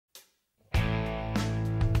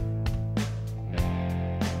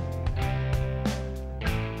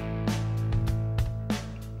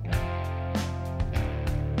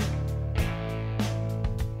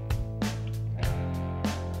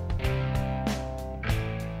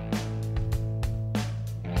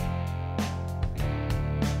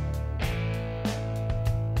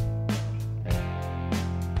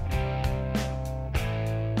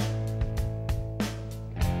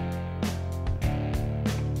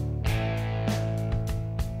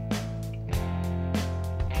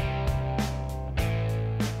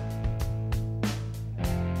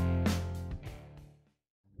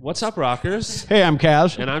What's up, rockers? Hey, I'm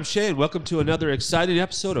Kaz. And I'm Shea, and welcome to another exciting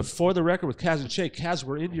episode of For the Record with Kaz and Shea. Kaz,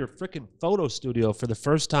 we're in your freaking photo studio for the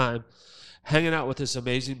first time, hanging out with this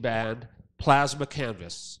amazing band, Plasma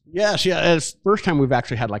Canvas. Yes, yeah, it's the first time we've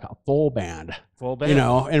actually had like a full band. Full band. You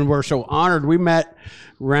know, and we're so honored. We met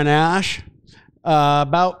Ren Ash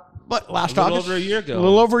about, what, last August? A little over a year ago. A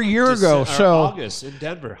little over a year ago. So August in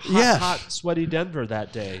Denver. Hot, sweaty Denver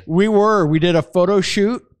that day. We did a photo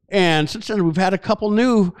shoot. And since then, we've had a couple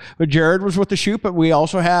new. Jared was with the shoot, but we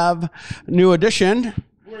also have a new addition.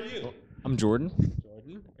 Who are you? I'm Jordan.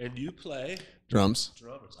 Jordan. And you play? Drums.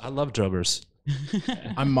 Drummers. I love drummers.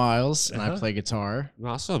 I'm Miles, and I play guitar.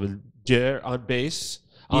 Awesome. And Jared on bass.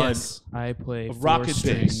 Yes, I play rock and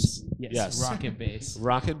bass. Yes, rock and bass.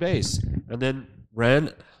 Rock and bass. And then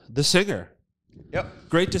Ren, the singer. Yep.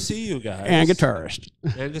 Great to see you guys. And guitarist.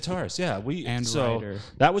 And guitarist, yeah. Writer.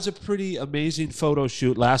 That was a pretty amazing photo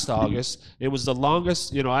shoot last August. It was the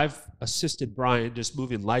longest, I've assisted Brian just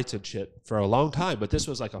moving lights and shit for a long time, but this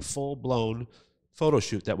was like a full-blown photo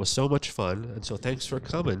shoot that was so much fun, and so thanks for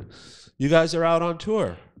coming. You guys are out on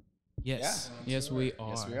tour. Yes. Yeah, yes, we are.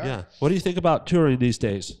 Yes, we are. Yeah. What do you think about touring these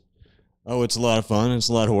days? Oh, it's a lot of fun. It's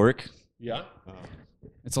a lot of work. Yeah.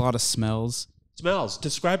 It's a lot of smells. Smells.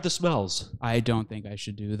 Describe the smells. I don't think I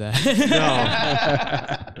should do that.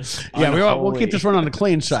 No. Yeah, we'll keep this one on the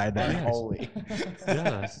clean side then. Unholy.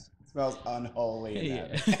 Yeah. Smells unholy.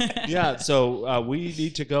 Yeah. So we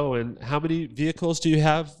need to go. And how many vehicles do you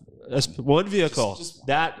have? One vehicle. Just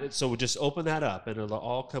so we'll just open that up, and it'll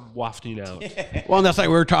all come wafting out. Well, and that's like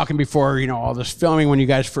we were talking before, all this filming when you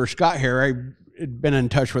guys first got here. I had been in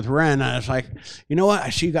touch with Ren, and I was like, you know what? I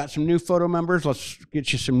see you got some new photo members. Let's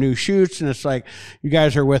get you some new shoots. And it's like, you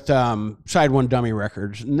guys are with Side One Dummy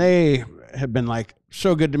Records, and they have been like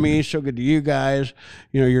so good to me, so good to you guys.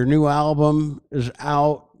 Your new album is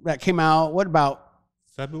out. That came out, what about?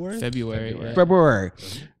 February. Yeah. February.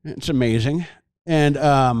 It's amazing. And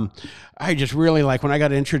I just really like when I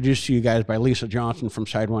got introduced to you guys by Lisa Johnson from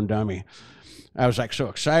Side One Dummy. I was like so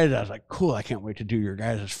excited. I was like, cool, I can't wait to do your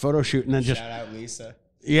guys' photo shoot. And then Shout out Lisa.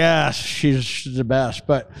 Yes, she's the best.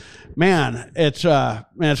 But man, it's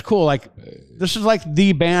cool. Like this is like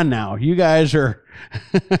the band now. You guys are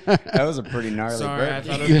That was a pretty gnarly Sorry, break. I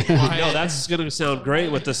thought it was quiet. No, that's going to sound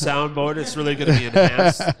great with the soundboard. It's really going to be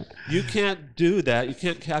enhanced. You can't do that. You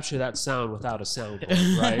can't capture that sound without a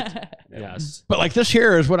soundboard, right? Yes. But like this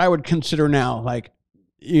here is what I would consider now, like,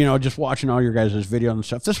 just watching all your guys' videos and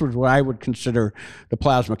stuff. This was what I would consider the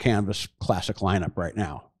Plasma Canvas classic lineup right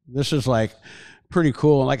now. This is like pretty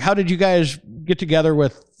cool. Like, how did you guys get together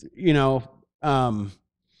with,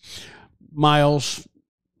 Miles,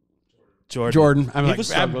 Jordan? I'm like,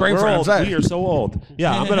 I'm brain We're old. friends. We are so old.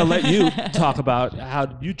 Yeah, I'm going to let you talk about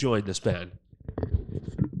how you joined this band.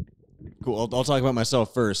 Cool. I'll talk about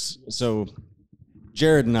myself first. So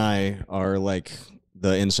Jared and I are like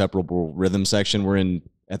the inseparable rhythm section. We're in,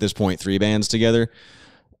 at this point, 3 bands together.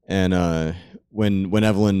 And when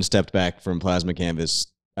Evelyn stepped back from Plasma Canvas,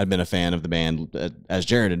 I'd been a fan of the band, as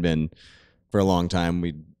Jared had been for a long time.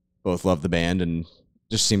 We both loved the band, and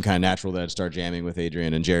just seemed kind of natural that I'd start jamming with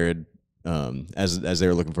Adrian and Jared as they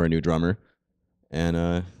were looking for a new drummer.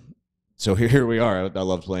 And so here we are. I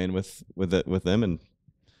love playing with them, and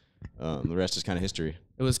the rest is kind of history.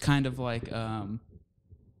 It was kind of like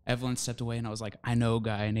Evelyn stepped away, and I was like, I know a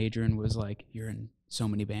guy. And Adrian was like, you're in so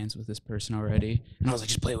many bands with this person already. And I was like,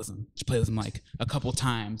 just play with him. Just play with him like a couple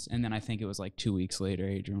times. And then I think it was like 2 weeks later,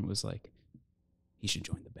 Adrian was like, he should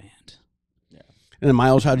join the band. And then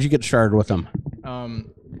Miles, how did you get started with them?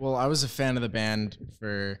 Well, I was a fan of the band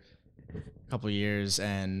for a couple of years,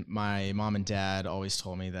 and my mom and dad always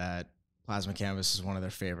told me that Plasma Canvas is one of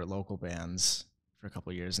their favorite local bands for a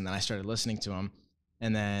couple of years. And then I started listening to them.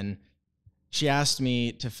 And then she asked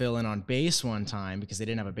me to fill in on bass one time because they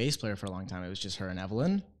didn't have a bass player for a long time. It was just her and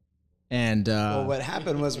Evelyn. And Well, what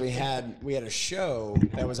happened was we had a show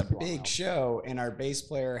that was a big show, and our bass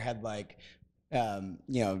player had like,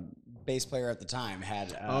 bass player at the time had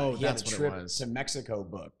he had a trip to Mexico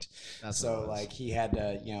booked. So like he had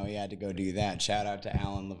to go do that. Shout out to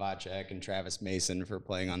Alan Lavacek and Travis Mason for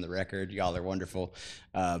playing on the record. Y'all are wonderful.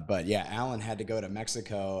 But yeah, Alan had to go to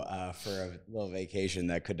Mexico for a little vacation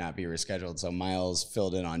that could not be rescheduled. So Miles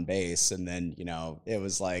filled in on bass, and then it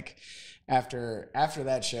was like, after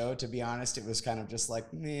that show, to be honest, it was kind of just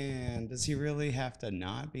like, man, does he really have to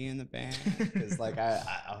not be in the band? Because like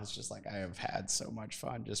I was just like, I have had so much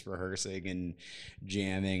fun just rehearsing and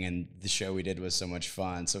jamming, and the show we did was so much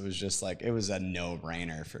fun. So it was just like, it was a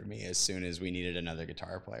no-brainer for me. As soon as we needed another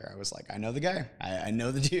guitar player, I was like, I know the guy, I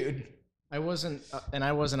know the dude. I wasn't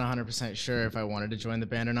 100% sure if I wanted to join the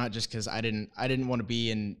band or not, just because I didn't want to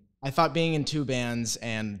be in. I thought being in 2 bands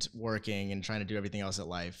and working and trying to do everything else at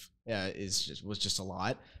life was just a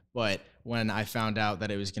lot. But when I found out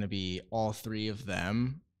that it was going to be all 3 of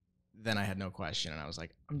them, then I had no question, and I was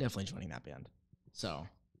like, I'm definitely joining that band. So.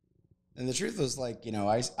 And the truth was, like, you know,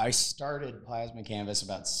 I started Plasma Canvas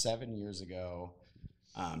about 7 years ago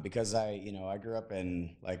because I grew up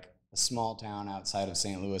in like a small town outside of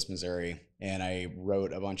St. Louis, Missouri, and I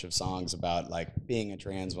wrote a bunch of songs about like being a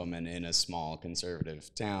trans woman in a small conservative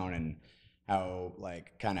town and how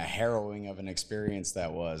like kind of harrowing of an experience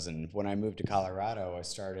that was. And when I moved to Colorado, I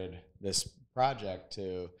started this project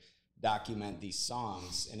to document these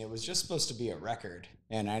songs, and it was just supposed to be a record.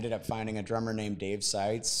 And I ended up finding a drummer named Dave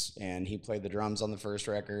Seitz, and he played the drums on the first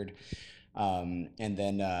record. And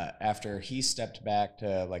then after he stepped back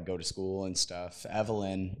to like go to school and stuff,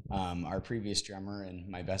 Evelyn, our previous drummer and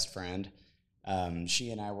my best friend,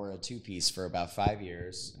 she and I were a 2-piece for about 5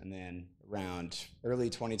 years. And then around early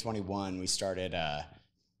 2021, we started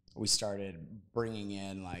bringing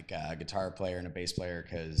in like a guitar player and a bass player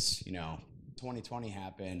because, you know, 2020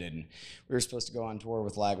 happened and we were supposed to go on tour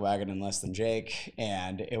with Lagwagon and Less Than Jake,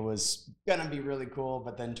 and it was gonna be really cool,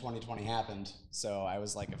 but then 2020 happened. So I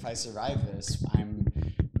was like, if I survive this, I'm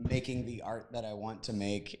making the art that I want to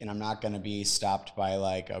make, and I'm not gonna be stopped by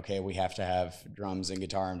like, okay, we have to have drums and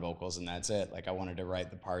guitar and vocals and that's it. Like, I wanted to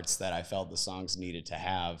write the parts that I felt the songs needed to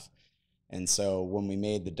have. And so when we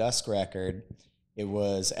made the Dusk record, it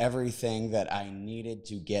was everything that I needed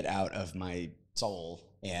to get out of my soul.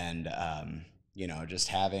 And you know, just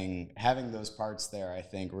having those parts there, I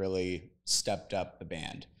think really stepped up the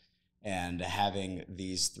band. And having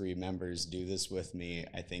these 3 members do this with me,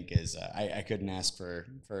 I think is I couldn't ask for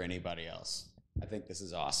anybody else. I think this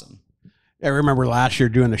is awesome. I remember last year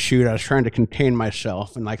doing the shoot, I was trying to contain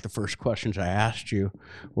myself, and like the first questions I asked you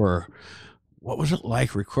were, what was it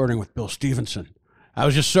like recording with Bill Stevenson? I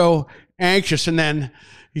was just so anxious, and then,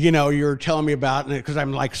 you know, you were telling me about it because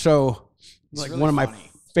I'm like so It's like really one of my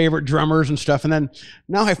funny. favorite drummers and stuff. And then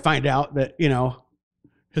now I find out that, you know,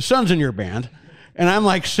 his son's in your band, and I'm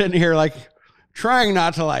like sitting here like trying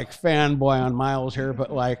not to like fanboy on Miles here,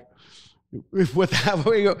 but like with that,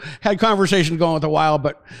 we had conversations going with a while.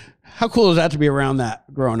 But how cool is that to be around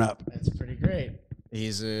that growing up? That's pretty great.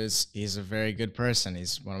 He's a very good person.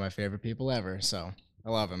 He's one of my favorite people ever. So I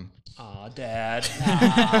love him. Aw, Dad.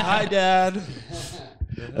 Hi, Dad.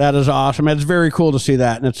 That is awesome. It's very cool to see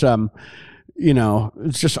that. And it's, you know,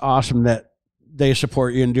 it's just awesome that they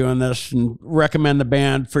support you in doing this and recommend the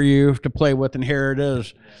band for you to play with. And here it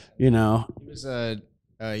is, you know. He was a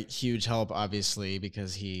huge help, obviously,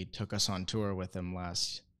 because he took us on tour with him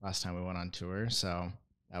last time we went on tour. So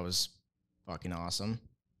that was fucking awesome.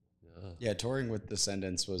 Yeah, touring with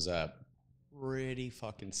Descendents was pretty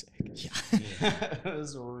fucking sick. Yeah. It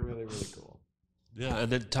was really, really cool. Yeah,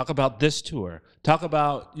 and then talk about this tour. Talk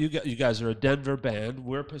about you guys are a Denver band.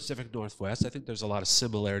 We're Pacific Northwest. I think there's a lot of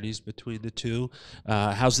similarities between the two.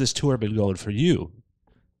 How's this tour been going for you?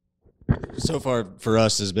 So far for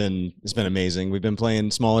us it's been amazing. We've been playing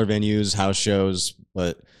smaller venues, house shows,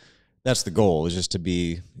 but that's the goal, is just to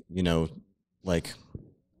be, you know, like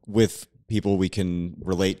with people we can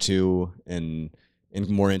relate to and in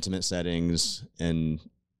more intimate settings. And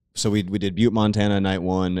so we did Butte, Montana night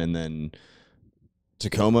 1, and then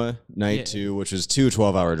Tacoma night 2, which was 2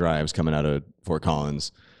 12-hour drives coming out of Fort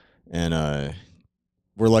Collins. And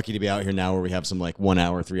we're lucky to be out here now where we have some like 1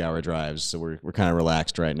 hour, 3-hour drives. So we're kind of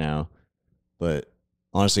relaxed right now. But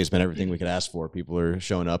honestly, it's been everything we could ask for. People are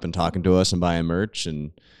showing up and talking to us and buying merch.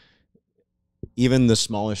 And even the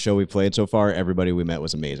smallest show we played so far, everybody we met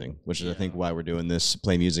was amazing, which is, I think, why we're doing this.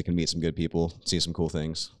 Play music and meet some good people, see some cool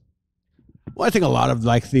things. Well, I think a lot of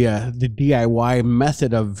like the DIY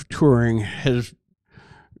method of touring has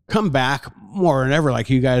come back more than ever. Like,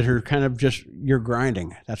 you guys are kind of just, you're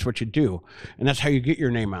grinding. That's what you do. And that's how you get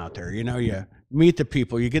your name out there. You know, you meet the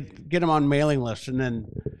people, you get them on mailing lists. And then,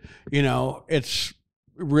 you know, it's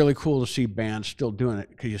really cool to see bands still doing it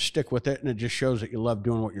because you stick with it, and it just shows that you love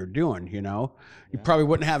doing what you're doing. You know, you probably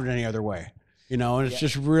wouldn't have it any other way, you know, and it's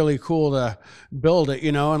just really cool to build it,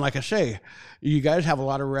 you know. And like I say, you guys have a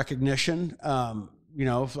lot of recognition. You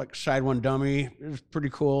know, like Side One Dummy is pretty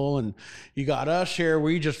cool, and you got us here.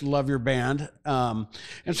 We just love your band, and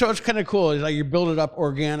so it's kind of cool. It's like you build it up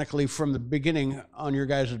organically from the beginning on your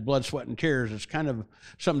guys' blood, sweat, and tears. It's kind of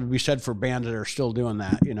something to be said for bands that are still doing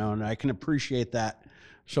that, you know, and I can appreciate that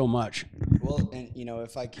so much. Well, and you know,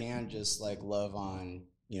 if I can just like love on,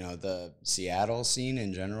 you know, the Seattle scene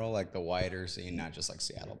in general, like the wider scene, not just like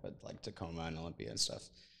Seattle, but like Tacoma and Olympia and stuff.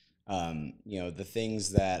 The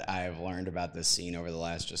things that I've learned about this scene over the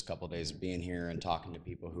last just couple of days of being here and talking to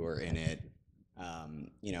people who are in it,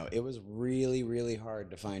 it was really, really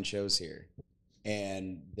hard to find shows here.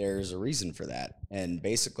 And there's a reason for that. And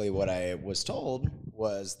basically what I was told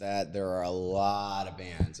was that there are a lot of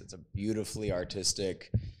bands. It's a beautifully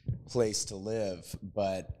artistic place to live,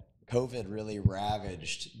 but COVID really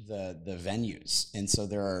ravaged the venues. And so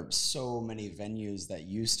there are so many venues that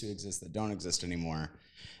used to exist that don't exist anymore.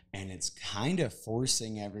 And it's kind of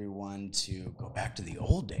forcing everyone to go back to the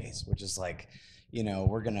old days, which is like,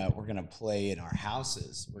 we're gonna play in our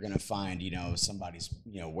houses. We're gonna find, somebody's,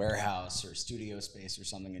 warehouse or studio space or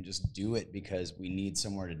something and just do it because we need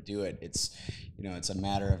somewhere to do it. It's, it's a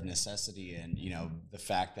matter of necessity, and, the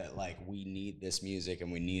fact that like we need this music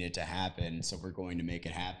and we need it to happen, so we're going to make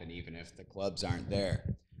it happen even if the clubs aren't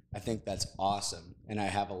there. I think that's awesome, and I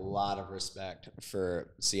have a lot of respect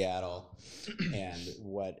for Seattle and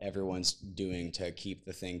what everyone's doing to keep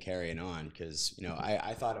the thing carrying on, because,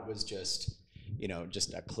 I thought it was just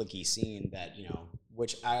a cliquey scene that,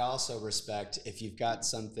 which I also respect. If you've got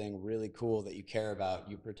something really cool that you care about,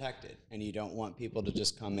 you protect it, and you don't want people to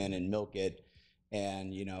just come in and milk it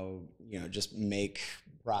and, just make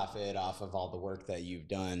profit off of all the work that you've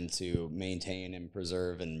done to maintain and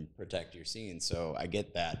preserve and protect your scene. So I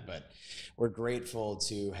get that, but we're grateful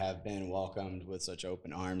to have been welcomed with such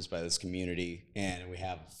open arms by this community, and we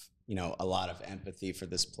have a lot of empathy for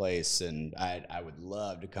this place, and I would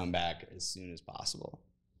love to come back as soon as possible.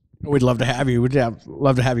 We'd love to have you. We'd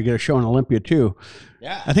love to have you get a show in Olympia too.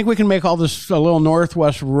 Yeah. I think we can make all this a little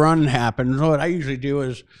Northwest run happen. What I usually do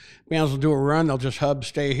is bands will do a run. They'll just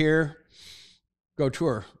stay here, go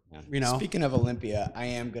tour. Yeah. Speaking of Olympia, I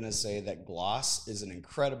am going to say that Gloss is an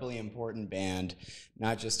incredibly important band,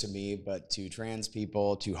 not just to me, but to trans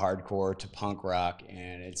people, to hardcore, to punk rock.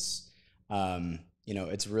 And it's,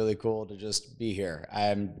 it's really cool to just be here.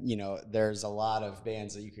 There's a lot of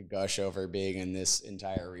bands that you could gush over being in this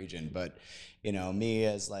entire region, but, me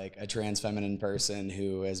as like a trans feminine person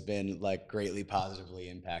who has been like greatly positively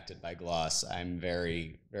impacted by Gloss, I'm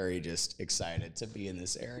very, very just excited to be in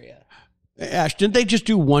this area. Ash, didn't they just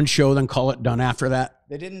do one show, then call it done after that?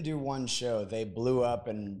 They didn't do one show. They blew up,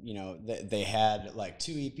 and they had like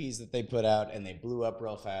 2 EPs that they put out, and they blew up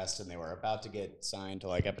real fast, and they were about to get signed to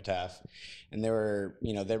like Epitaph, and they were,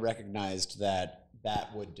 they recognized that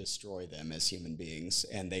would destroy them as human beings,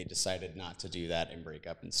 and they decided not to do that and break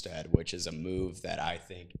up instead, which is a move that I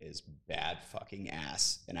think is bad fucking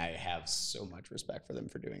ass, and I have so much respect for them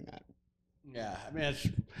for doing that. Yeah, I mean, it's,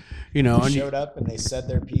 They showed up and they said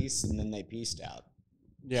their piece, and then they pieced out.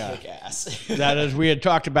 Yeah. Kick ass. That is, we had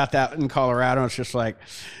talked about that in Colorado. It's just like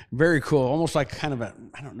very cool, almost like kind of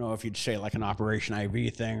I don't know if you'd say like an Operation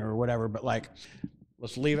IV thing or whatever, but like,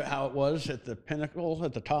 let's leave it how it was at the pinnacle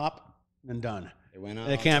at the top and done. They went on.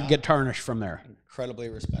 They can't get tarnished from there. Incredibly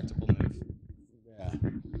respectable move. Yeah.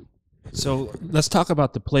 So let's talk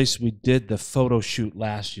about the place we did the photo shoot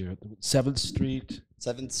last year, 7th Street.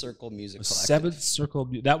 7th Circle Music Collective. 7th Circle,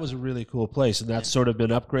 that was a really cool place, and that's sort of been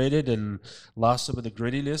upgraded and lost some of the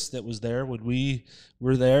grittiness that was there when we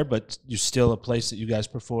were there, but you're still a place that you guys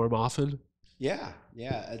perform often? Yeah.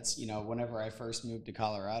 It's, whenever I first moved to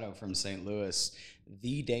Colorado from St. Louis,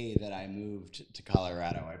 the day that I moved to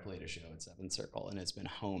Colorado, I played a show at 7th Circle, and it's been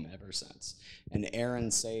home ever since. And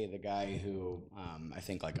Aaron Say, the guy who I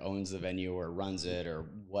think like owns the venue or runs it or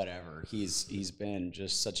whatever, he's been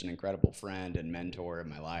just such an incredible friend and mentor in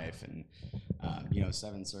my life. And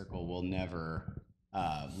 7th Circle will never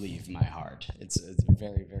leave my heart. It's a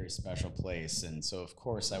very, very special place, and so of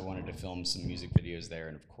course I wanted to film some music videos there,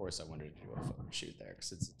 and of course I wanted to do a photo shoot there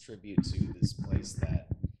because it's a tribute to this place that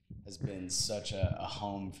has been such a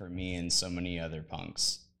home for me and so many other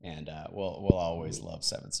punks, and we'll always love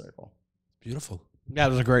 7th Circle. Beautiful. That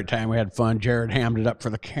was a great time. We had fun. Jared hammed it up for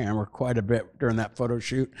the camera quite a bit during that photo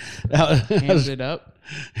shoot. Hammed it up?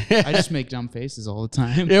 I just make dumb faces all the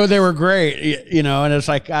time. They were great, and it's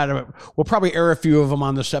like, God, we'll probably air a few of them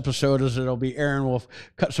on this episode as it'll be Aaron. We'll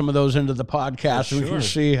cut some of those into the podcast, and we can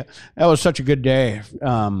see. That was such a good day.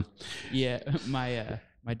 Yeah,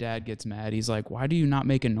 my dad gets mad. He's like, "Why do you not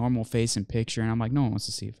make a normal face in picture?" And I'm like, "No one wants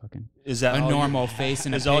to see a fucking a normal face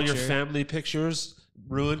in a picture." Is all your family pictures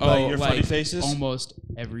ruined by your funny faces? Almost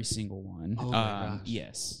every single one. Oh my gosh.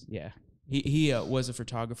 Yes, yeah. He was a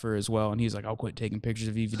photographer as well, and he's like, "I'll quit taking pictures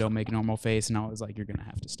of you if you don't make a normal face." And I was like, "You're gonna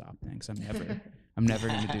have to stop, thanks. I'm never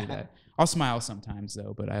gonna do that. I'll smile sometimes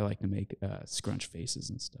though, but I like to make scrunch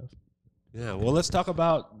faces and stuff." Yeah, well, let's talk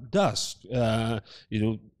about Dusk.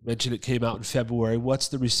 Mentioned it came out in February. What's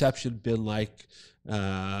the reception been like?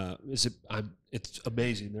 It's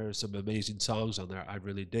amazing. There are some amazing songs on there. I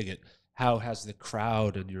really dig it. How has the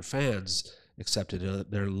crowd and your fans accepted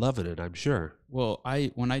it? They're loving it, I'm sure. Well,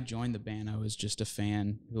 when I joined the band, I was just a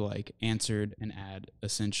fan who like answered an ad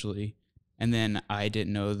essentially, and then I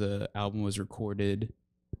didn't know the album was recorded,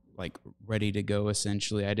 like ready to go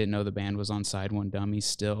essentially. I didn't know the band was on Side One Dummy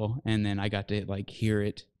still, and then I got to like hear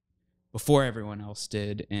it before everyone else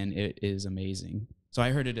did, and it is amazing. So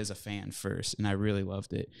I heard it as a fan first, and I really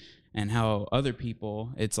loved it. And how other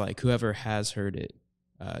people, it's like whoever has heard it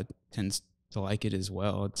tends to like it as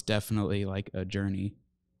well. It's definitely like a journey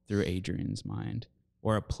through Adrian's mind,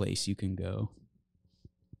 or a place you can go.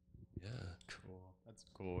 Yeah, cool. That's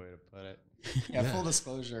a cool way to put it. Yeah, full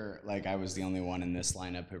disclosure, like I was the only one in this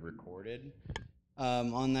lineup who recorded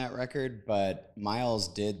on that record, but Miles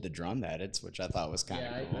did the drum edits, which I thought was kind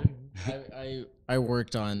of cool. I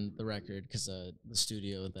worked on the record because the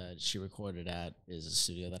studio that she recorded at is a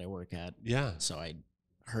studio that I work at. Yeah. So I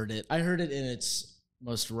heard it. I heard it in its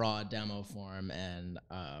most raw demo form, and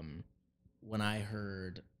when I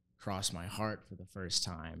heard Cross My Heart for the first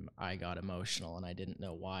time, I got emotional, and I didn't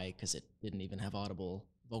know why because it didn't even have audible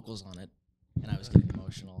vocals on it, and I was getting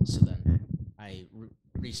emotional. So then I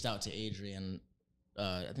reached out to Adrian.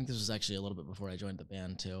 I think this was actually a little bit before I joined the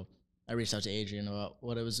band too. I reached out to Adrian about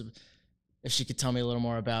what it was, if she could tell me a little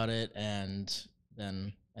more about it, and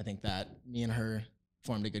then I think that me and her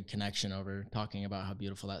formed a good connection over talking about how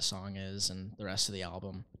beautiful that song is and the rest of the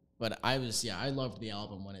album. But I loved the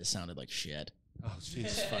album when it sounded like shit. Oh,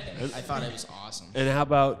 jeez. I thought it was awesome. And how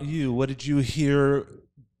about you? What did you hear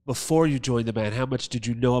before you joined the band? How much did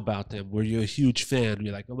you know about them? Were you a huge fan?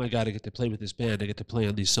 You're like, oh my God, I get to play with this band. I get to play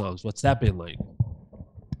on these songs. What's that been like?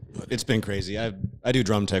 It's been crazy. I do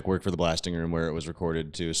drum tech work for the Blasting Room where it was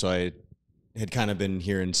recorded too, so I had kind of been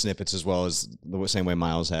hearing snippets as well as the same way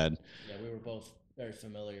Miles had. Yeah, we were both very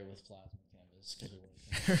familiar with Plasma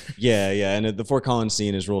Canvas. Yeah, and the Fort Collins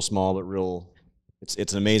scene is real small, but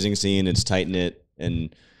it's an amazing scene. It's tight knit,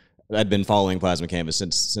 and I'd been following Plasma Canvas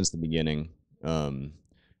since the beginning.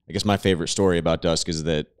 I guess my favorite story about Dusk is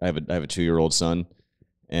that I have a 2-year-old son,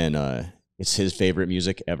 and it's his favorite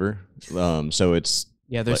music ever. So it's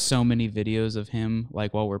there's so many videos of him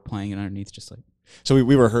like while we're playing it underneath, just like. So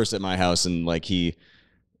we rehearse at my house, and like he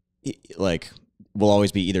like will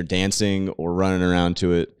always be either dancing or running around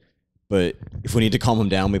to it. But if we need to calm him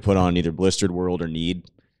down, we put on either Blistered World or Need.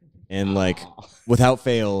 And like without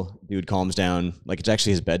fail, dude calms down. Like it's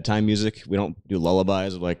actually his bedtime music. We don't do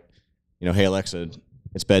lullabies of like, hey Alexa,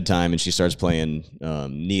 it's bedtime, and she starts playing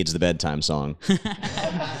Need's the bedtime song.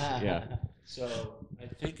 Yeah. So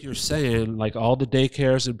I think you're saying like all the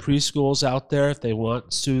daycares and preschools out there, if they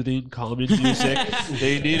want soothing, calming music,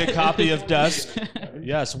 they need a copy of Dusk.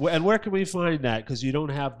 Yes. And where can we find that? Because you don't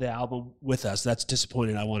have the album with us. That's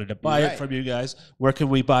disappointing. I wanted to buy it from you guys. Where can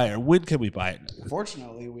we buy it? Or when can we buy it?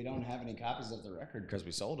 Fortunately, we don't have any copies of the record because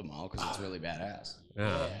we sold them all because it's really badass.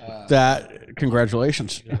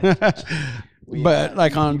 Congratulations. But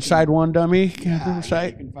like on Side One Dummy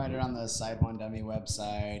site? You can find it on the Side One Dummy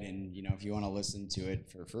website, and if you want to listen to it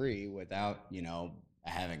for free without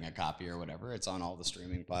having a copy or whatever, it's on all the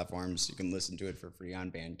streaming platforms. You can listen to it for free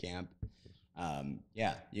on Bandcamp.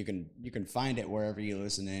 You can find it wherever you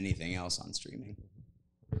listen to anything else on streaming.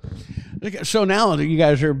 So now that you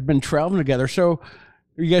guys have been traveling together, so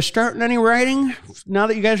are you guys starting any writing now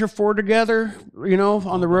that you guys are 4 together?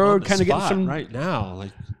 On the road, kind of getting some right now,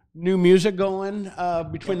 like new music going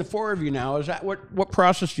between the 4 of you now. Is that what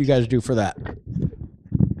process do you guys do for that?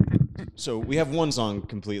 So we have one song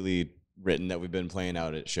completely written that we've been playing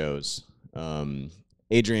out at shows.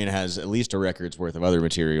 Adrian has at least a record's worth of other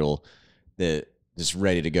material that is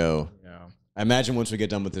ready to go. Yeah. I imagine once we get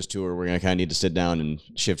done with this tour, we're going to kind of need to sit down and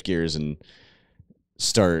shift gears and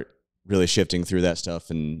start really shifting through that stuff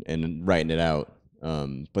and writing it out.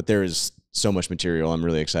 But there is so much material. I'm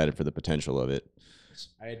really excited for the potential of it.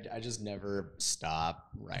 I just never stop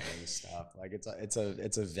writing stuff. Like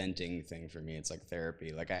it's a venting thing for me. It's like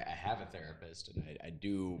therapy. Like I have a therapist, and I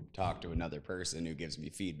do talk to another person who gives me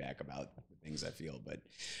feedback about the things I feel. But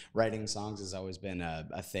writing songs has always been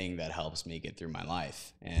a thing that helps me get through my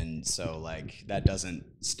life. And so like that doesn't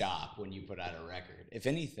stop when you put out a record. If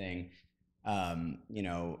anything,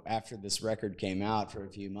 after this record came out for a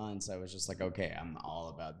few months, I was just like, okay, I'm all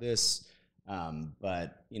about this.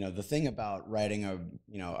 But the thing about writing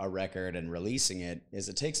a record and releasing it is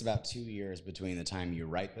it takes about 2 years between the time you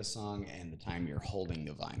write the song and the time you're holding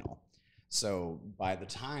the vinyl. So by the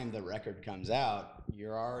time the record comes out,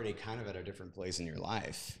 you're already kind of at a different place in your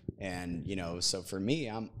life. And, you know, so for me,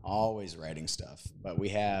 I'm always writing stuff, but we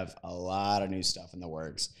have a lot of new stuff in the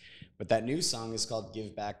works. But that new song is called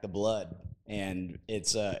Give Back the Blood, and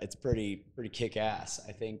it's pretty kick-ass.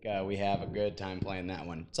 I think we have a good time playing that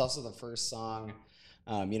one. It's also the first song.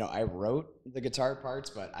 You know, I wrote the guitar parts,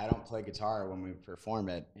 but I don't play guitar when we perform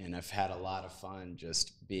it, and I've had a lot of fun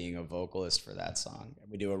just being a vocalist for that song.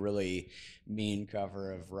 We do a really mean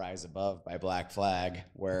cover of Rise Above by Black Flag,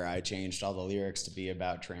 where I changed all the lyrics to be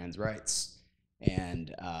about trans rights.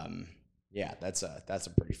 And yeah, that's a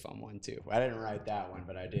pretty fun one too. I didn't write that one,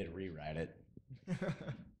 but I did rewrite it.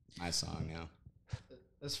 My song, yeah.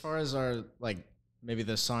 As far as our, like, maybe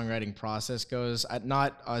the songwriting process goes,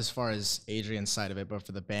 not as far as Adrian's side of it, but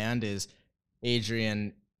for the band, is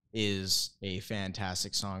Adrian is a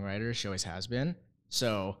fantastic songwriter. She always has been.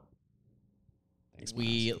 So Thanks,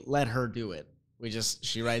 we Miles. let her do it.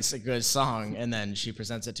 She writes a good song and then she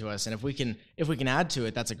presents it to us. And if we can add to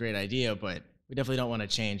it, that's a great idea, but we definitely don't want to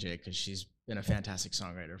change it because she's been a fantastic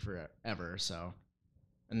songwriter forever. So,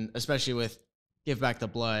 and especially with Give Back the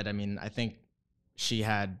Blood, I mean, I think she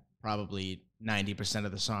had probably 90%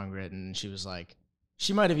 of the song written. She was like,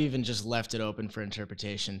 she might have even just left it open for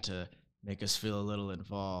interpretation to make us feel a little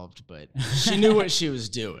involved, but she knew what she was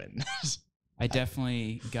doing. I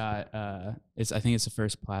definitely got I think it's the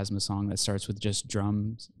first Plasma song that starts with just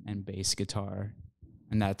drums and bass guitar,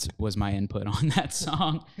 and that was my input on that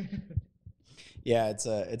song. Yeah,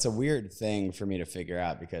 it's a weird thing for me to figure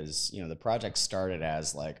out because, you know, the project started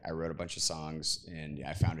as like I wrote a bunch of songs and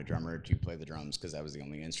I found a drummer to play the drums because that was the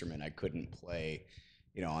only instrument I couldn't play,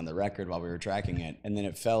 you know, on the record while we were tracking it. And then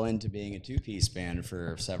it fell into being a 2-piece band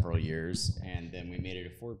for several years, and then we made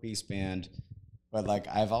it a 4-piece band. But like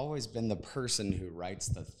I've always been the person who writes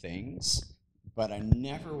the things, but I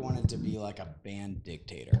never wanted to be like a band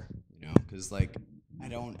dictator, you know, because like I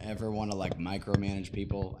don't ever want to like micromanage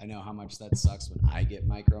people. I know how much that sucks when I get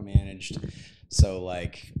micromanaged. So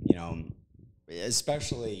like, you know,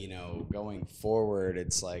 especially, you know, going forward,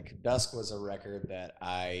 it's like Dusk was a record that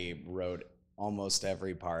I wrote almost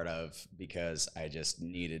every part of because I just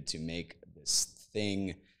needed to make this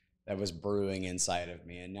thing that was brewing inside of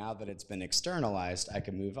me. And now that it's been externalized, I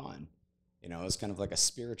can move on. You know, it's kind of like a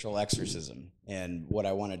spiritual exorcism. And what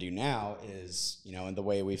I want to do now is, you know, and the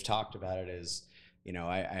way we've talked about it is, you know,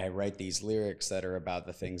 I write these lyrics that are about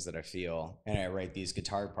the things that I feel, and I write these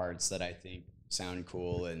guitar parts that I think sound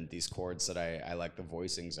cool and these chords that I like the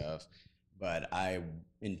voicings of. But I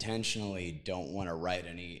intentionally don't want to write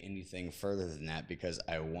anything further than that because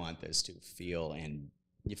I want this to feel and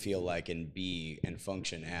you feel like and be and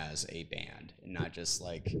function as a band and not just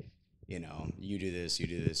like, you know, you do this, you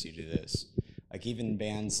do this, you do this. Like even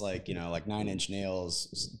bands like, you know, like 9 Inch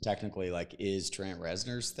Nails technically like is Trent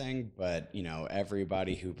Reznor's thing, but, you know,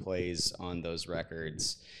 everybody who plays on those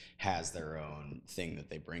records has their own thing that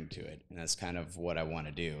they bring to it. And that's kind of what I want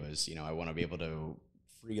to do is, you know, I want to be able to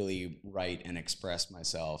freely write and express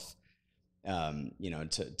myself, you know,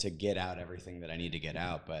 to get out everything that I need to get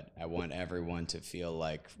out. But I want everyone to feel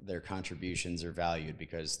like their contributions are valued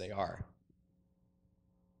because they are.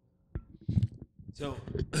 So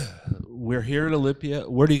we're here in Olympia.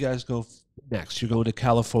 Where do you guys go next? You're going to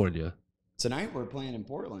California. Tonight we're playing in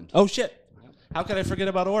Portland. Oh, shit. How could I forget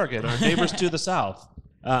about Oregon, our neighbors to the south?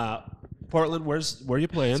 Portland, where are you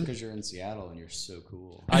playing? It's because you're in Seattle and you're so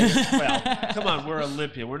cool. Well, come on, we're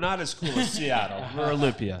Olympia. We're not as cool as Seattle. We're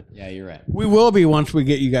Olympia. Yeah, you're right. We will be once we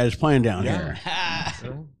get you guys playing down here.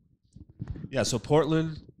 Yeah, so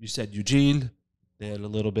Portland, you said Eugene, then a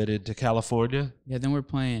little bit into California. Yeah, then we're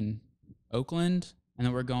playing Oakland, and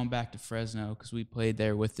then we're going back to Fresno because we played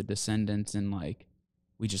there with the Descendents, and like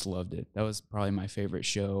we just loved it. That was probably my favorite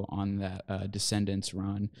show on that Descendents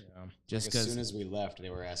run. Yeah. Just like because as soon as we left, they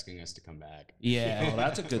were asking us to come back. Yeah, Well,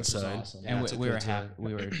 that's a good which was sign. awesome. Yeah, And that's a we were good sign.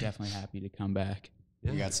 we were definitely happy to come back.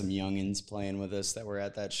 We got some youngins playing with us that were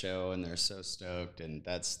at that show, and they're so stoked. And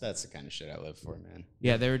that's the kind of shit I live for, man.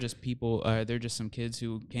 Yeah, they were just people. They're just some kids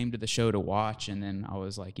who came to the show to watch, and then I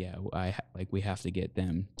was like, yeah, we have to get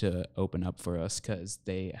them to open up for us because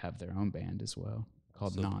they have their own band as well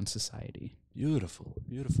called Non-Society. Beautiful,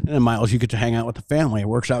 beautiful. And then Miles, you get to hang out with the family. It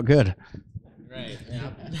works out good. Right. Yeah.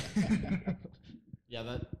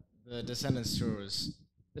 Yeah. The Descendents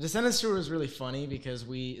tour was really funny because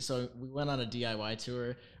we went on a DIY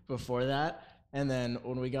tour before that, and then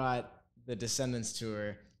when we got the Descendents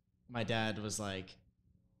tour, my dad was like,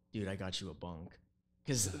 "Dude, I got you a bunk,"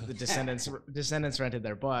 because the Descendents rented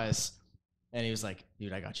their bus, and he was like,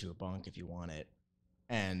 "Dude, I got you a bunk if you want it."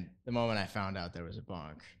 And the moment I found out there was a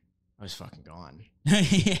bunk, I was fucking gone.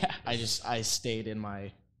 Yeah. I stayed in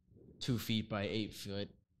my 2 feet by 8 foot,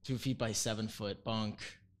 2 feet by 7 foot bunk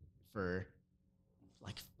for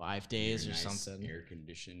like 5 days or something. Air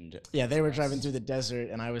conditioned. Yeah, they were driving through the desert,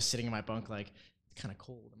 and I was sitting in my bunk like, it's kind of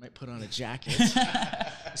cold. I might put on a jacket.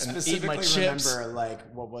 Specifically, chips. remember, like,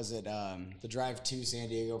 what was it? The drive to San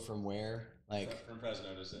Diego from where? Like From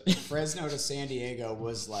Fresno to San Fresno to San Diego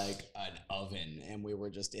was like an oven, and we were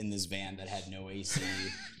just in this van that had no AC.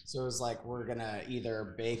 So it was like, we're gonna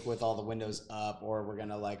either bake with all the windows up, or we're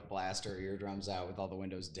gonna like blast our eardrums out with all the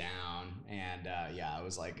windows down. And yeah, it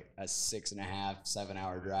was like a 6.5, 7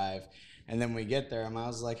 hour drive. And then we get there, and I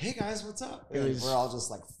was like, "Hey guys, what's up?" And we're all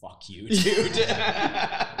just like, "Fuck you, dude."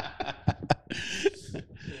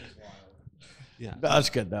 Yeah, that's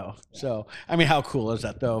good though. So, I mean, how cool is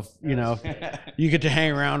that though? You know, you get to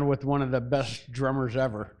hang around with one of the best drummers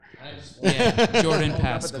ever. Yeah, Jordan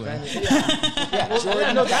Pasquin.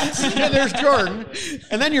 Yeah, there's Jordan,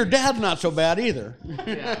 and then your dad's not so bad either.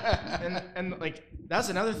 Yeah, and like that's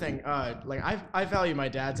another thing. Like I value my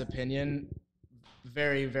dad's opinion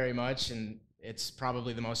very, very much, and it's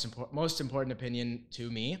probably the most important opinion to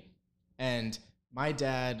me. And my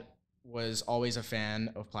dad was always a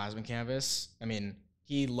fan of Plasma Canvas. I mean,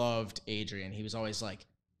 he loved Adrian. He was always like,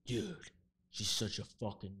 dude, she's such a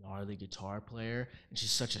fucking gnarly guitar player, and she's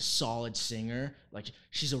such a solid singer. Like,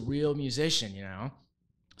 she's a real musician, you know?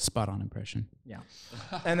 Spot on impression. Yeah.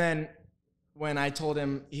 And then when I told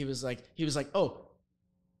him, he was like, oh,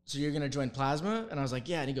 so you're going to join Plasma? And I was like,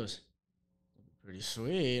 yeah. And he goes, pretty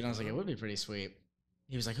sweet. And I was like, it would be pretty sweet.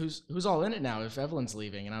 He was like, who's all in it now if Evelyn's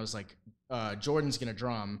leaving? And I was like, Jordan's going to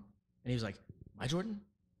drum. And he was like, my Jordan?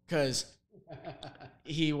 Because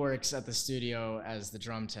he works at the studio as the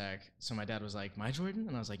drum tech. So my dad was like, my Jordan?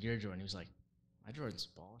 And I was like, your Jordan. He was like, my Jordan's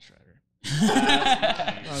a ball shredder.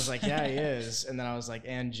 I was like, yeah, he is. And then I was like,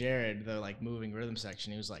 and Jared, the like moving rhythm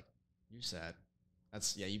section, he was like, you're set.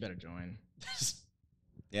 You better join.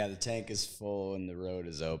 Yeah, the tank is full and the road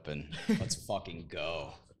is open. Let's fucking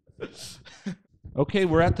go. Okay,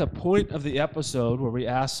 we're at the point of the episode where we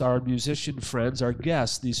ask our musician friends, our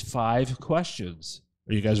guests, these 5 questions.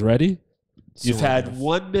 Are you guys ready? You've had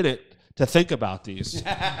 1 minute to think about these.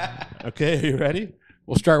 Okay, are you ready?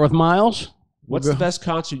 We'll start with Miles. What's the best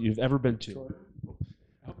concert you've ever been to?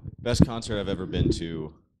 Best concert I've ever been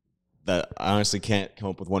to that I honestly can't come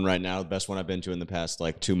up with one right now. The best one I've been to in the past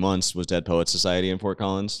like 2 months was Dead Poets Society in Fort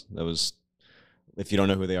Collins. That was, if you don't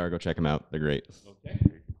know who they are, go check them out. They're great. Okay.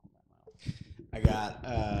 I got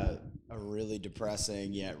a really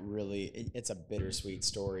depressing yet it's a bittersweet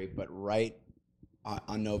story, but right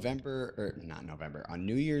on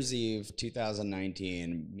New Year's Eve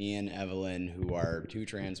 2019, me and Evelyn, who are 2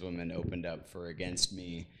 trans women, opened up for Against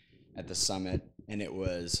Me at the Summit, and it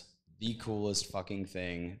was the coolest fucking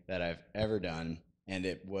thing that I've ever done, and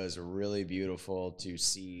it was really beautiful to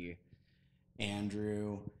see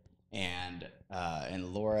Andrew and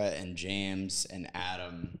Laura and James and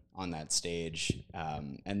Adam on that stage.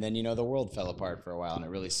 And then, the world fell apart for a while and it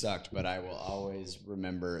really sucked, but I will always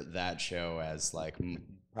remember that show as like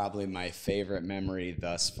probably my favorite memory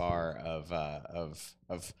thus far of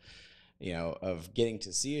getting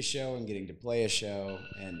to see a show and getting to play a show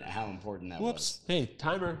and how important that was. Hey,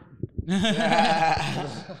 timer.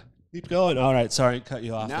 Keep going. All right, sorry to cut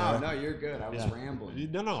you off. No, you're good. I was rambling.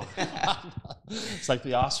 No. It's like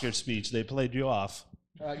the Oscar speech. They played you off.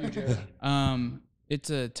 You, Jared? It's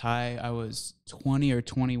a tie. I was 20 or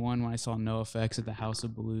 21 when I saw NoFX at the House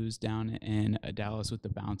of Blues down in Dallas with the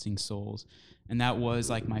Bouncing Souls. And that was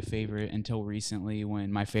like my favorite until recently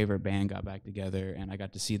when my favorite band got back together and I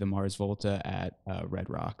got to see the Mars Volta at Red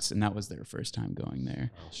Rocks. And that was their first time going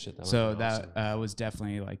there. Oh, shit. That was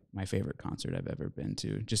definitely like my favorite concert I've ever been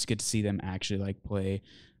to. Just get to see them actually like play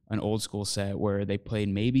an old school set where they played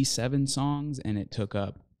maybe 7 songs and it took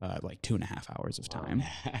up like 2.5 hours of time.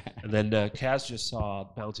 And then Kaz just saw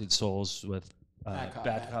Bouncing Souls with Bad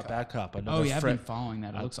Cop. Oh yeah, I've been following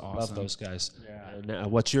that. It looks awesome. Love those guys. Yeah.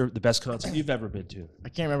 And what's the best concert you've ever been to? I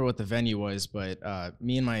can't remember what the venue was, but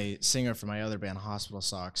me and my singer for my other band, Hospital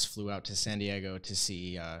Socks, flew out to San Diego to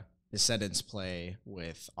see Descendents play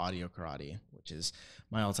with Audio Karate, which is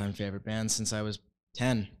my all-time favorite band since I was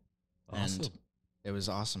 10. Awesome. And it was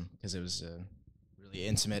awesome because it was a really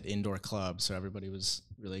intimate indoor club, so everybody was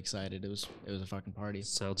really excited. It was a fucking party.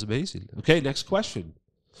 Sounds amazing. Okay, next question.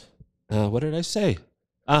 What did I say?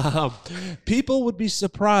 People would be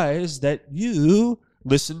surprised that you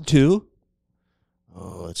listen to.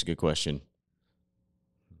 Oh, that's a good question.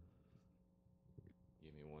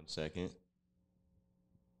 Give me 1 second.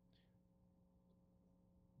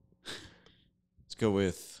 Let's go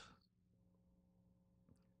with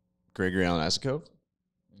Gregory Allen Isakov.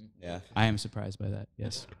 Yeah. I am surprised by that.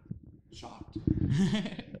 Yes. Shocked.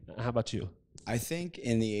 How about you? I think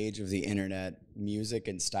in the age of the internet, music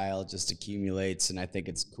and style just accumulates, and I think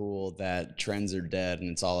it's cool that trends are dead and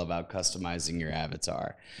it's all about customizing your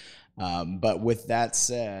avatar. But with that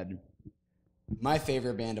said, my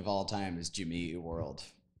favorite band of all time is Jimmy Eat World.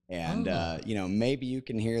 And, you know, maybe you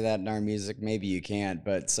can hear that in our music, maybe you can't,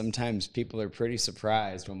 but sometimes people are pretty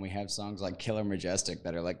surprised when we have songs like Killer Majestic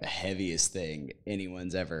that are like the heaviest thing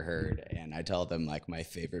anyone's ever heard. And I tell them, like, my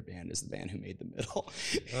favorite band is the band who made The Middle.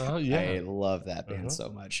 Yeah. I love that band so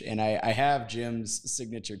much. And I have Jim's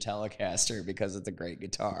signature Telecaster because it's a great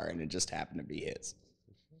guitar, and it just happened to be his.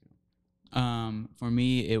 For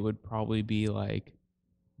me, it would probably be like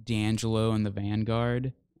D'Angelo and the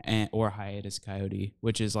Vanguard, or Hiatus Coyote,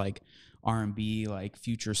 which is like R&B, like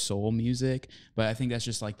future soul music. But I think that's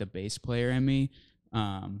just like the bass player in me.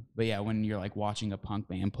 But yeah, when you're like watching a punk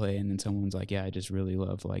band play and then someone's like, yeah, I just really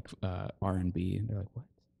love like R&B, and they're like,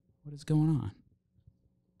 what is going on?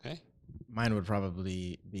 Okay. Mine would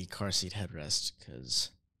probably be Car Seat Headrest because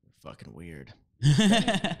they're fucking weird.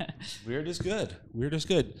 Weird is good. Weird is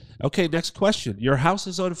good. Okay, next question. Your house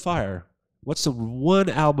is on fire. What's the one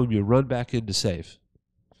album you run back in to save?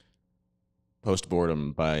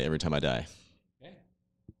 Post-Boredom by Every Time I Die.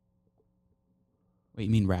 Wait, you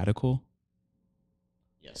mean Radical?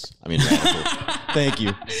 Yes. I mean, Radical. Thank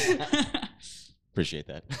you. Appreciate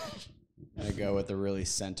that. I go with a really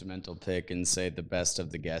sentimental pick and say the best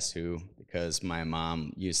of the Guess Who, because my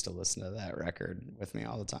mom used to listen to that record with me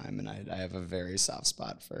all the time, and I have a very soft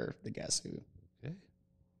spot for the Guess Who. Okay.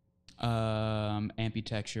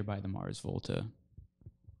 Amputexture by the Mars Volta.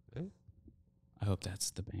 Okay. I hope that's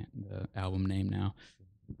the album name now.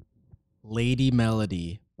 Lady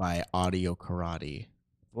Melody by Audio Karate.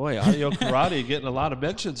 Boy, Audio Karate getting a lot of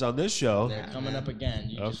mentions on this show. They're coming up again.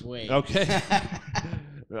 You just wait. Okay.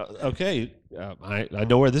 Okay. I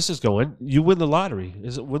know where this is going. You win the lottery.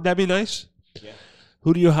 Wouldn't that be nice? Yeah.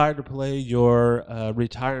 Who do you hire to play your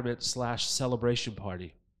retirement/celebration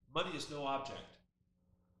party? Money is no object.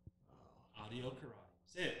 Audio Karate.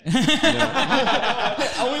 That's it.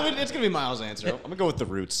 It's going to be Miles' answer. I'm going to go with The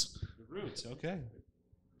Roots. The Roots. Okay.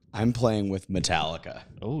 I'm playing with Metallica.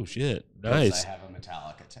 Oh, shit. Because Nice. I have a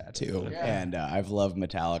Metallica tattoo, and I've loved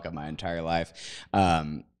Metallica my entire life.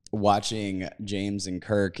 Watching James and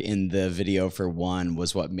Kirk in the video for One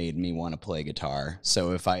was what made me want to play guitar.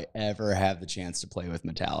 So if I ever have the chance to play with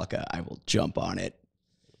Metallica, I will jump on it.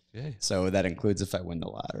 Okay. So that includes if I win the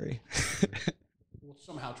lottery. We'll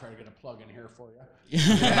somehow try to get a plug in here for you.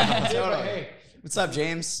 Totally. Hey, what's up,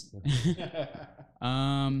 James?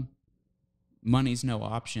 Money's no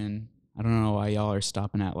option. I don't know why y'all are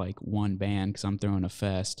stopping at like one band because I'm throwing a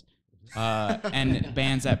fest. And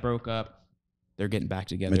bands that broke up, they're getting back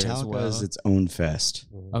together as Metallica well. is its own fest.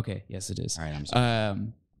 Okay, yes it is. All right, I'm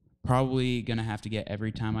sorry. Probably gonna have to get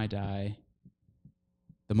Every Time I Die.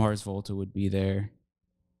 The Mars Volta would be there.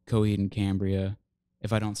 Coheed and Cambria.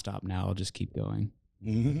 If I don't stop now, I'll just keep going.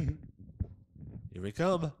 Here we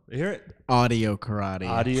come. Hear it. Audio Karate.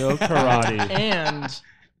 Audio Karate. And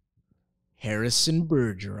Harrison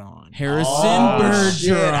Bergeron. Bergeron.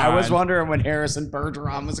 Shit, I was wondering when Harrison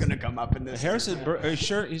Bergeron was going to come up in this. Are you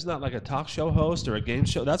sure he's not like a talk show host or a game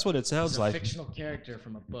show? That's what it sounds like. Fictional character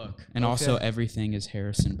from a book. And also everything is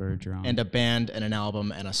Harrison Bergeron. And a band and an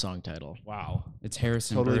album and a song title. Wow. It's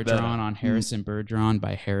Harrison Totally Bergeron better. on Harrison Bergeron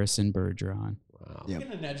by Harrison Bergeron. Wow. Yep.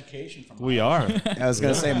 Getting an education from We are. I was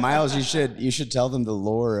going to say, Miles, you should tell them the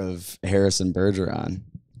lore of Harrison Bergeron.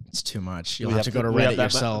 It's too much. You'll We have to go to we have Reddit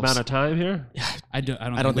that yourselves. amount of time here? I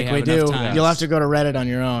don't think we have do. enough time. You'll have to go to Reddit on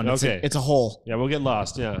your own. Okay. It's a hole. Yeah, we'll get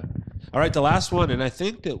lost. Yeah. All right, the last one, and I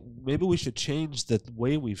think that maybe we should change the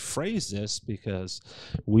way we phrase this because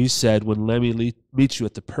we said when Lemmy meets you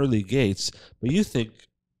at the pearly gates, but you think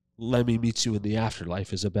Lemmy meets you in the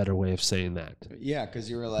afterlife is a better way of saying that. Yeah, because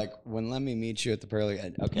you were like, when Lemmy meets you at the pearly.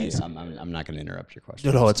 Okay, so I'm not going to interrupt your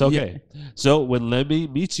question. No, it's okay. So when Lemmy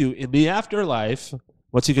meets you in the afterlife,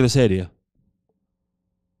 what's he going to say to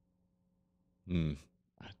you?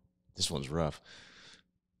 This one's rough.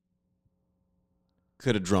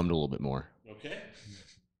 Could have drummed a little bit more. Okay.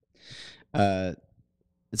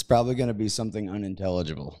 It's probably going to be something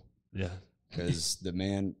unintelligible Yeah. because the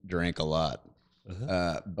man drank a lot.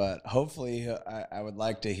 Uh-huh. But hopefully, I would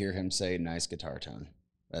like to hear him say "nice guitar tone."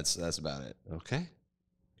 That's about it. Okay.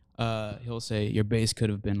 He'll say, your bass could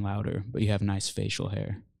have been louder, but you have nice facial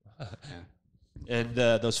hair. And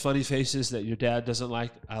those funny faces that your dad doesn't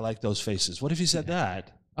like, I like those faces. What if he said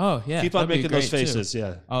that? Oh, yeah. Keep on that'd be making those great, too. faces,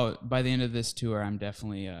 yeah. Oh, by the end of this tour, I'm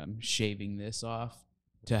definitely shaving this off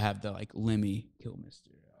to have the like Lemmy kill Mr.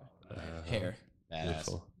 Hair.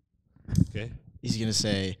 Beautiful. Okay. He's gonna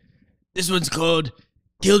say, "This one's called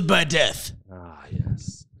Killed by Death." Ah,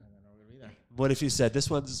 yes. What if you said this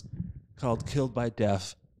one's called "Killed by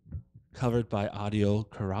Death," covered by Audio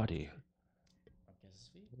Karate?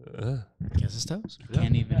 Guess his toes.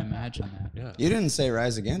 Can't even imagine that. Yeah. You didn't say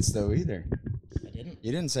Rise Against though either. I didn't.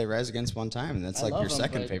 You didn't say Rise Against one time, and that's I like love your them,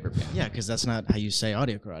 second but- favorite band. Yeah, because that's not how you say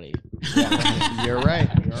audio karate. Yeah, you're right.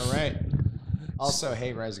 You're right. Also,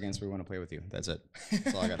 hey, Rise Against, we want to play with you. That's it.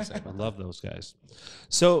 That's all I got to say. I love those guys.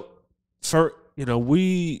 So,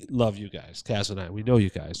 we love you guys, Kaz and I. We know you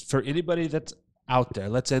guys. For anybody that's out there,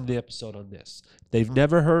 let's end the episode on this. They've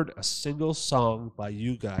never heard a single song by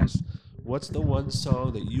you guys. What's the one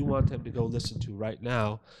song that you want them to go listen to right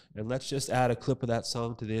now? And let's just add a clip of that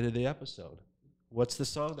song to the end of the episode. What's the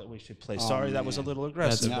song that we should play? Oh, Sorry, that was a man. little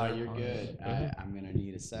aggressive. No, you're good. I'm going to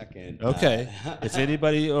need a second. Okay. If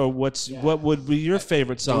anybody, or what would be your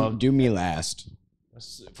favorite song? Do me last.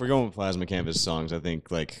 If we're going with Plasma Canvas songs, I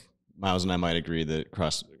think like Miles and I might agree that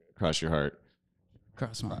Cross Your Heart.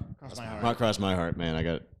 Cross my Not Cross My Heart,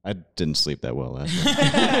 man. I didn't sleep that well last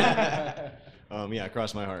night. Yeah,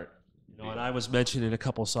 Cross My Heart. And I was mentioning a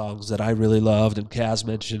couple songs that I really loved, and Kaz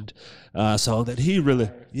mentioned a song that he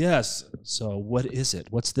really, yes. So what is it?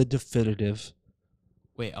 What's the definitive?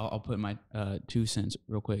 Wait, I'll put my 2 cents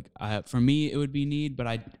real quick. For me, it would be Need, but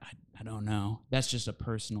I don't know. That's just a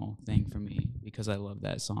personal thing for me because I love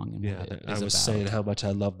that song. And Yeah, I was saying how much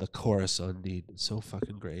I love the chorus on Need. It's so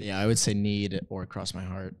fucking great. Yeah, I would say Need or Cross My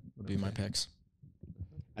Heart would be my picks.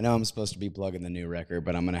 I know I'm supposed to be plugging the new record,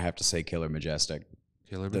 but I'm going to have to say Killer Majestic.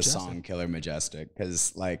 Killer The Majestic. song Killer Majestic,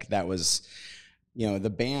 because like that was, the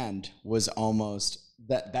band was almost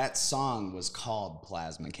that song was called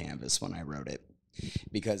Plasma Canvas when I wrote it,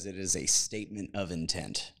 because it is a statement of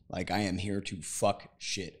intent. Like, I am here to fuck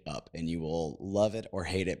shit up, and you will love it or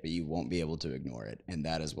hate it, but you won't be able to ignore it, and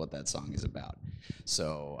that is what that song is about.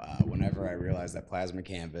 So whenever I realized that Plasma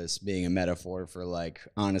Canvas being a metaphor for like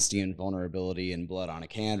honesty and vulnerability and blood on a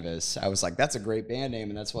canvas, I was like, that's a great band name,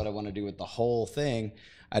 and that's what I want to do with the whole thing.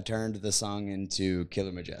 I turned the song into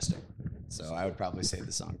Killer Majestic. So I would probably say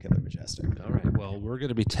the song Killer Majestic. All right. Well, we're going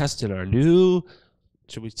to be testing our new.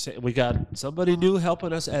 Should we say we got somebody new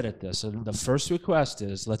helping us edit this? And the first request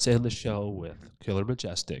is let's end the show with Killer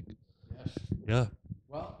Majestic. Yes. Yeah.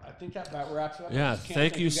 Well, I think that about wraps it up. Yeah. I just can't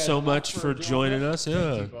Thank you guys so enough much for joining us. Thank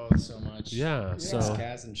Yeah. you both so much. Yeah. So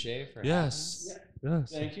Kaz and Shea for yes.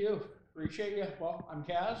 Yes. Thank you. Appreciate you. Well, I'm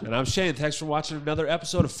Kaz. And I'm Shane. Thanks for watching another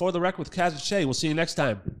episode of For the Record with Kaz and Shea. We'll see you next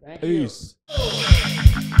time. Thank you. Peace.